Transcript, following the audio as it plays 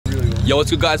Yo, what's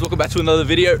good guys? Welcome back to another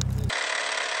video.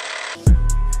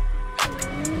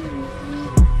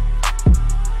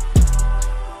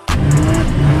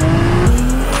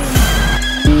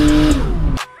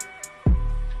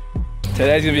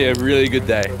 Today's gonna be a really good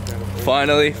day.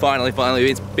 Finally, we've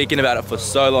been speaking about it for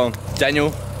so long.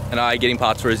 Daniel and I are getting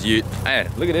parts for his ute. Man,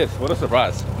 look at this, what a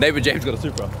surprise. Neighbor James got a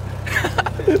Supra.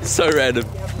 So random.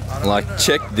 Like,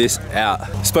 check this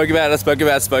out. Spoke about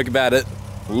it.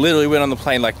 Literally went on the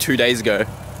plane like 2 days ago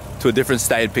to a different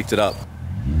state and picked it up.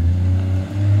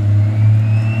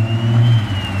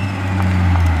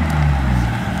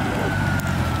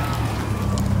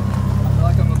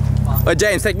 Wait,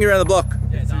 James, take me around the block.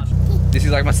 This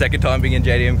is like my second time being in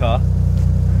JDM car.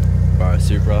 Bro,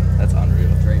 Supra, that's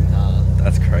unreal. Dream car.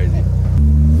 That's crazy.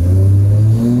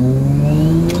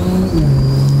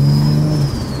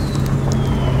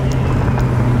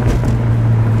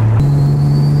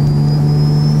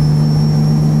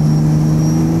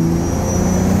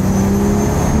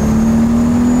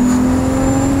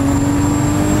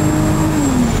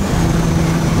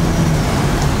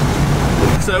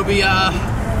 So we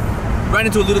ran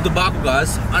into a little debacle,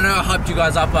 guys. I know I hyped you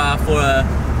guys up for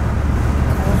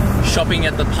shopping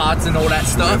at the parts and all that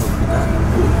stuff.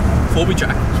 4B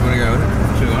track. Do you want to go with it?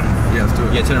 Should we go on it? Yeah, let's do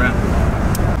it. Yeah, turn around.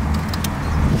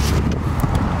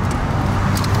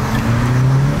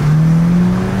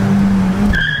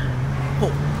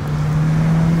 Oh.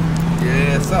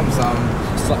 Yeah, something.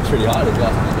 Slapped pretty hard as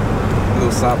well. A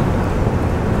little something.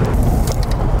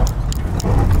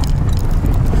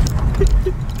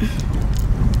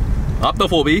 Up the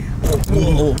 4B.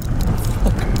 Oh.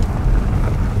 Fuck.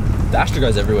 The Astra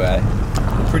goes everywhere.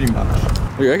 Pretty much.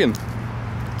 What do you reckon?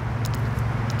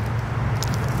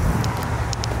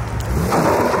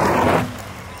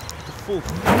 Full.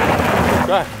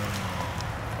 Right.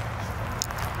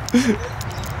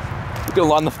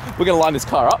 We're gonna line this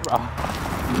car up, bro.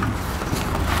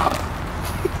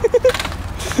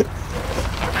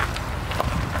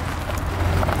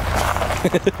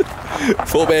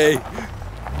 4B.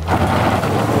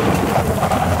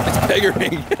 It's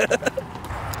beggaring.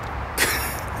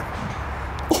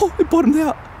 Oh, it bottomed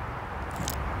out.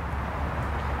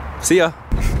 See ya.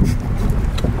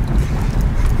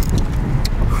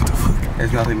 What the fuck?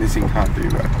 There's nothing this thing can't do,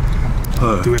 bro.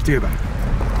 Do we have to go back?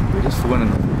 We're just flying on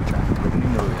the track. We don't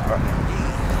even know where we are right now.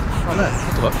 Oh no,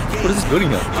 what is this building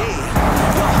here?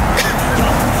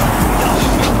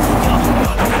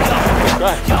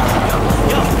 Right.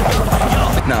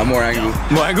 Nah, more angle.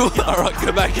 More angle? Alright,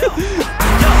 go back.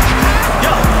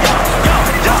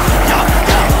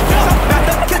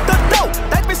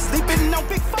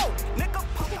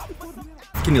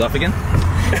 Can you laugh again?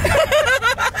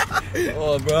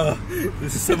 Oh bro,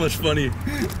 this is so much funny. You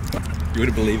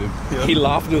wouldn't believe him. Yeah. He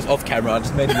laughed and it was off camera. I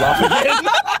just made him laugh again.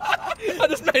 I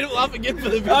just made him laugh again for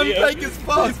the video. I'm fake as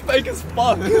fuck. He's fake as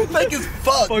fuck. Fake as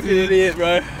fuck. Fucking idiot,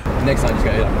 bro. Next time, just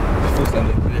go like, full send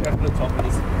it. Go to the top and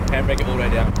just handbrake it all the way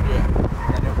down. Yeah.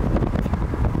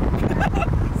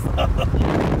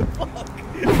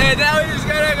 And now we're just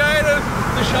gonna go to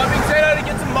the shopping center to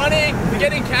get some money. We're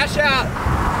getting cash out.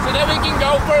 So then we can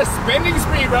go for a spending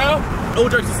spree, bro. All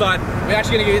jokes aside, we're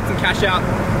actually gonna get some cash out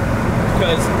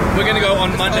because we're gonna go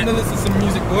on Monday. I'm gonna listen to some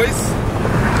music, boys.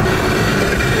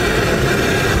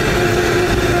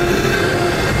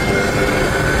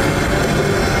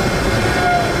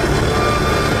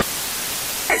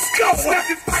 Let's go! Snap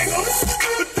your fingers,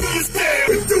 do a step,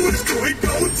 do it,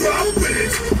 go drop with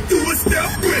it, do a step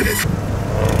with it.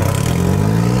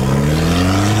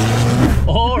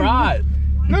 All right.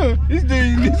 No, he's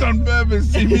doing this on purpose.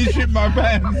 See me shit my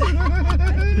pants.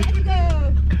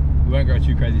 We won't go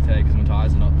too crazy today because my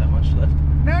tyres are not that much left.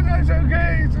 No, it's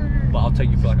okay. It's okay. But I'll take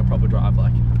you for like a proper drive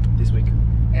like this week.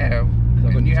 Yeah, I've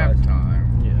got and you have tires.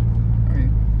 time. Yeah. I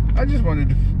mean, I just wanted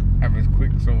to have a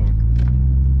quick sort of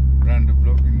round the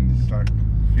block and just like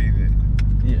feed it.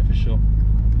 Yeah, for sure.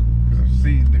 Because I've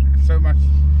seen so much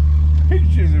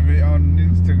pictures of it on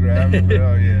Instagram. But,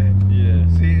 oh yeah. Yeah.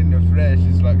 See it in the flesh,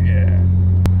 it's like, yeah.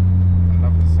 I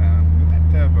love the sound. Look at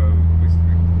that turbo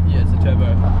whistling. Yeah, it's a turbo.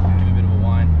 Give it a bit of a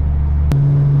whine.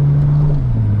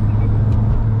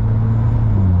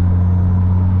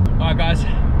 Alright guys.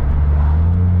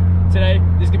 Today,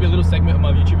 this is gonna be a little segment of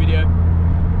my YouTube video.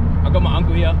 I got my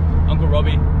uncle here, Uncle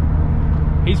Robbie.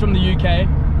 He's from the UK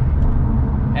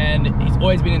and he's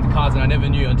always been into cars and I never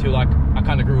knew until like I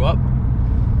kind of grew up.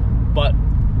 But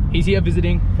he's here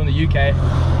visiting from the UK.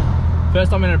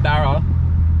 First time in a BARRA,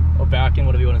 or Barracan,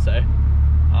 whatever you want to say.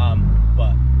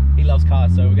 But he loves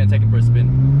cars, so we're gonna take him for a spin.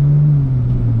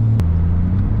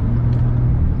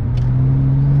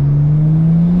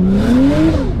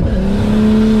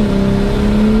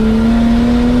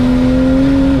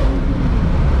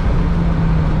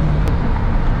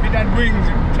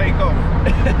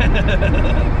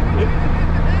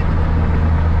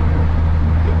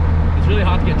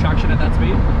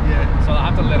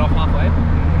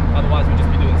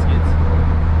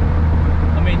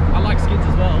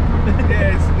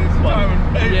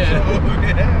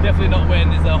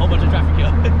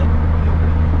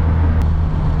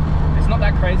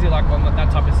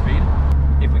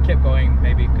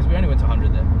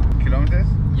 kilometers?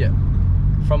 Yeah.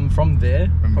 From there,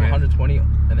 from where? 120,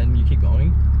 and then you keep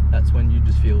going. That's when you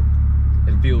just feel.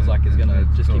 It feels like it's gonna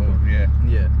just keep sort on. of, yeah.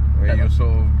 Yeah. Where you're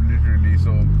sort of literally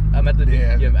sort of. I'm at the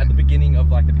at the beginning of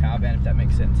like the power band, if that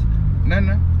makes sense. No,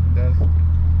 it does.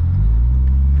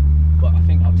 But I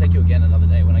think I'll take you again another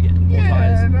day when I get more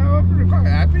tires. Yeah, no, I'm quite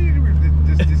happy with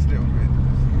just this little bit.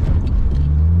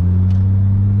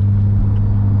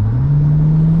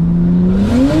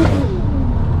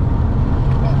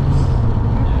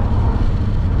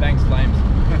 Thanks, flames.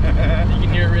 You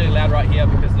can hear it really loud right here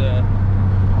because the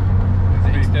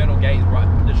external gate is right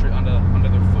literally under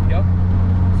the foot here,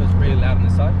 so it's really loud on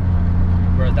this side.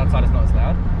 Whereas that side is not as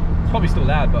loud. It's probably still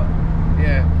loud, but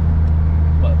Yeah.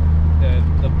 but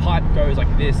the pipe goes like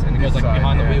this and it goes like side,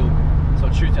 behind the yeah. wheel, so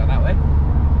it shoots out that way.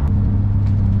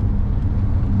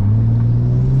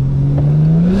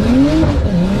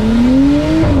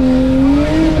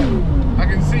 I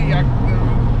can see the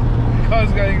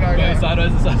car's going like Going that.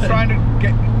 sideways and sideways. Trying to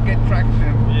get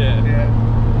traction. Yeah.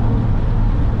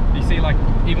 Yeah. You see, like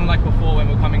even like before when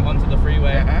we're coming onto the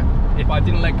freeway, if I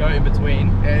didn't let go in between,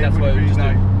 Yeah, that's it what it would would just be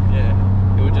do. nice.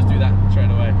 Yeah, it would just do that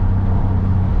straight away.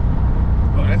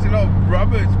 Oh, that's a lot of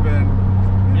rubber it's burned.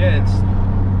 Yeah,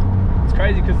 it's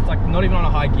crazy because it's like not even on a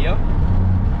high gear.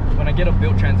 When I get a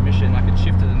built transmission, I can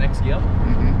shift to the next gear,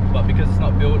 but because it's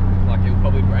not built, like it will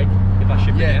probably break if I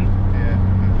shift again. Yeah.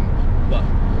 But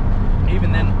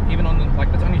even then, even on the,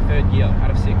 like that's only third gear out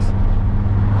of 6,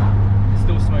 it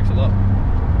still smokes a lot.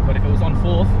 But if it was on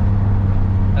 4th,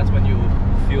 that's when you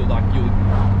feel like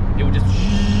it would just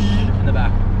in the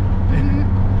back.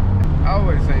 I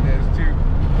always say there's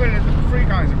there's 3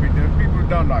 kinds of people. There's people who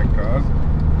don't like cars.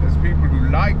 There's people who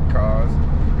like cars,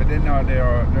 but then there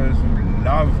are those who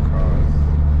love cars.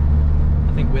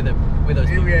 I think we're those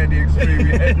people. Yeah, the extreme.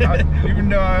 Yeah. Even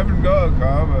though I haven't got a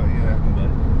car, but yeah. But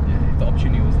yeah, if the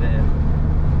opportunity was there,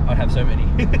 I'd have so many.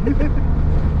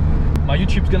 My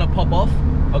YouTube's gonna pop off.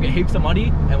 I'll get heaps of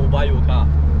money and we'll buy you a car.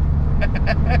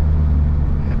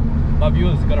 My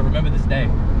viewers are gonna remember this day.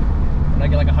 When I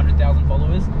get like 100,000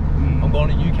 followers, I'm going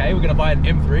to UK. We're gonna buy an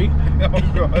M3. Oh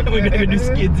God. And we're gonna go do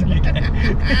skids in UK.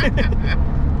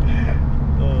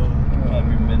 Oh, that'd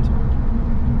be mental.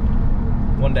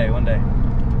 One day. You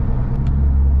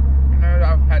know,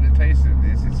 I've had a taste of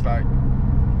this. It's like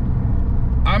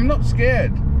I'm not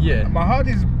scared. Yeah. My heart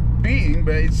is beating,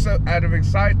 but it's so out of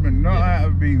excitement, not out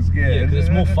of being scared. Yeah, because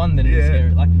it's more fun than it is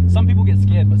scary. Like some people get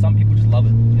scared, but some people just love it.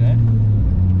 You know.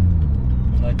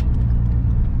 Like,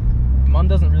 Mum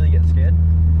doesn't really get scared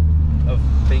of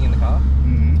being in the car.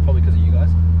 It's probably because of you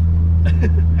guys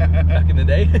back in the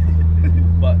day.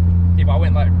 But if I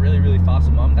went like really fast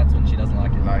with Mum, that's when she doesn't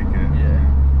like it. Like it. Yeah.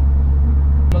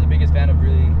 I'm not the biggest fan of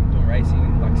really doing racing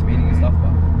and like speeding and stuff,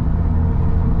 but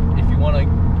if you want to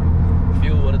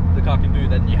feel what the car can do,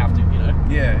 then you have to, you know.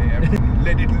 Yeah.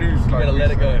 Let it loose. You Like gotta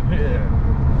let it go. Yeah.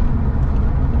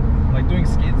 Like doing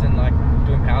skids and like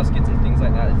doing power skids and things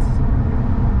like that.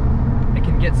 It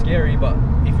can get scary, but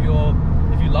if you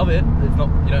love it, it's not.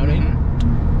 You know what I mean?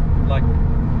 Like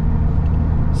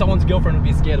someone's girlfriend would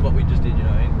be scared of what we just did. You know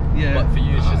what I mean? Yeah. But for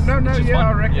you, it's just no. it's just Yeah, fun,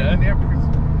 I reckon. you know? Yeah,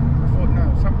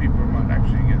 because some people might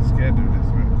actually get scared of this,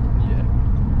 but Yeah.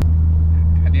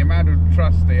 and the amount of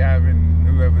trust they have in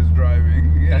whoever's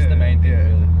driving. That's the main thing,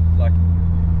 really. Like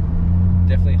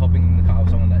definitely hopping in the car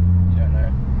with someone that you don't know.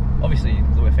 Obviously,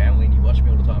 we're family and you watch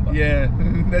me all the time, but Yeah,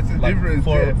 that's the like difference.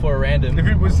 for a random. If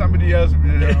it was somebody else, it'd be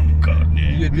like, oh God,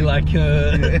 yeah. You'd be like,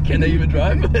 can they even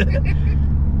drive?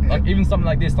 Like even something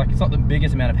like this, like it's not the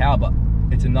biggest amount of power, but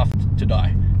it's enough to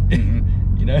die.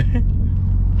 You know?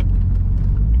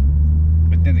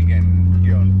 But then again,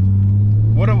 John,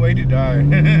 what a way to die.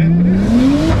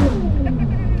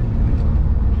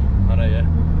 I know, yeah.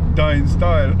 Die in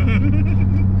style.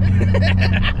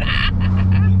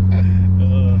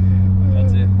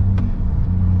 That's it.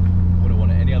 Wouldn't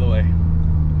want it any other way.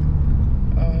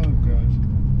 Oh gosh.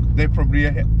 They probably,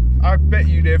 I bet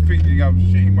you they're thinking I'm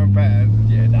shitting my pants.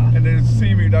 Yeah, nah. And they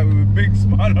see me like with a big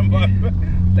smile on my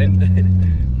face.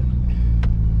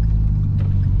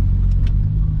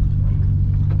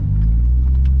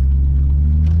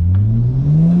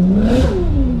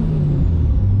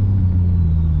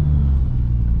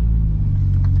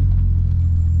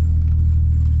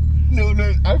 No,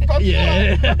 I fucked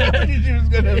Yeah. up. I knew she was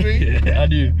gonna be. Yeah, I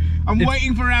knew. I'm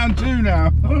waiting for round 2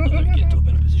 now. Let me get to a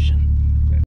better position.